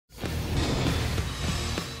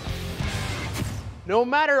No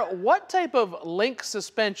matter what type of link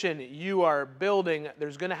suspension you are building,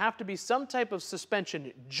 there's going to have to be some type of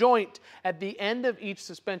suspension joint at the end of each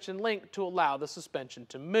suspension link to allow the suspension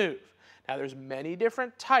to move. Now there's many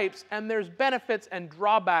different types and there's benefits and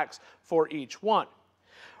drawbacks for each one.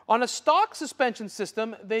 On a stock suspension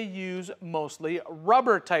system, they use mostly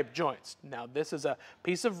rubber type joints. Now this is a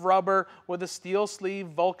piece of rubber with a steel sleeve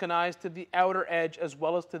vulcanized to the outer edge as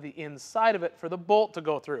well as to the inside of it for the bolt to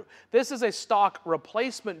go through. This is a stock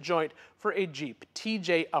replacement joint for a Jeep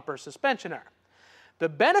TJ upper suspension arm. The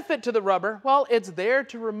benefit to the rubber, well, it's there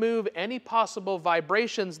to remove any possible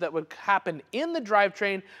vibrations that would happen in the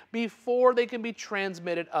drivetrain before they can be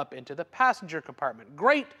transmitted up into the passenger compartment.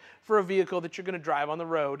 Great for a vehicle that you're going to drive on the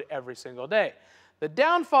road every single day. The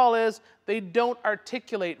downfall is they don't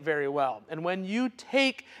articulate very well, and when you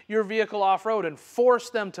take your vehicle off-road and force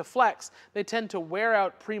them to flex, they tend to wear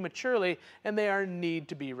out prematurely and they are need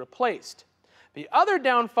to be replaced. The other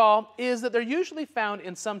downfall is that they're usually found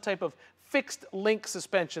in some type of fixed link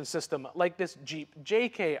suspension system like this Jeep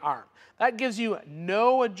JK arm. That gives you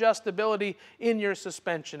no adjustability in your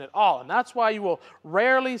suspension at all, and that's why you will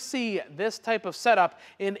rarely see this type of setup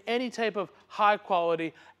in any type of high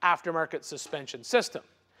quality aftermarket suspension system.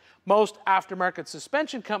 Most aftermarket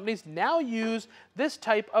suspension companies now use this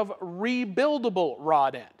type of re-buildable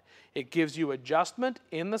rod end. It gives you adjustment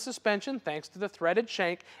in the suspension thanks to the threaded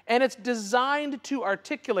shank, and it's designed to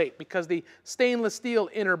articulate because the stainless steel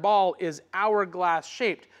inner ball is hourglass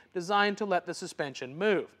shaped, designed to let the suspension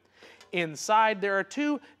move. Inside there are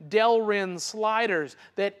two Delrin sliders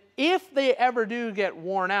that if they ever do get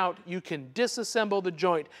worn out, you can disassemble the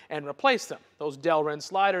joint and replace them. Those Delrin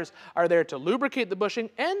sliders are there to lubricate the bushing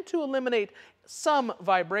and to eliminate some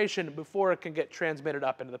vibration before it can get transmitted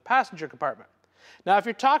up into the passenger compartment. Now, if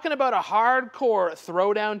you're talking about a hardcore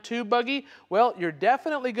throwdown tube buggy, well, you're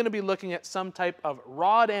definitely going to be looking at some type of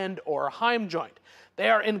rod end or heim joint. They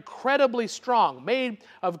are incredibly strong, made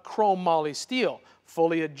of chrome moly steel,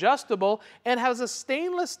 fully adjustable, and has a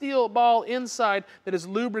stainless steel ball inside that is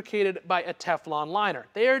lubricated by a Teflon liner.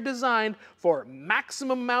 They are designed for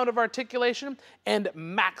maximum amount of articulation and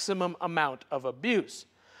maximum amount of abuse.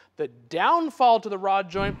 The downfall to the rod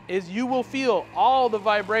joint is you will feel all the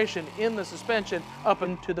vibration in the suspension up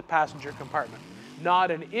into the passenger compartment.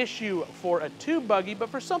 Not an issue for a tube buggy, but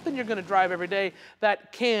for something you're going to drive every day,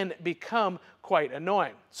 that can become quite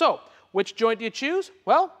annoying. So, which joint do you choose?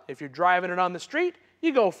 Well, if you're driving it on the street,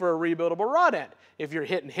 you go for a re-buildable rod end. If you're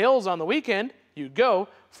hitting hills on the weekend, you go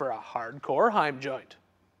for a hardcore heim joint.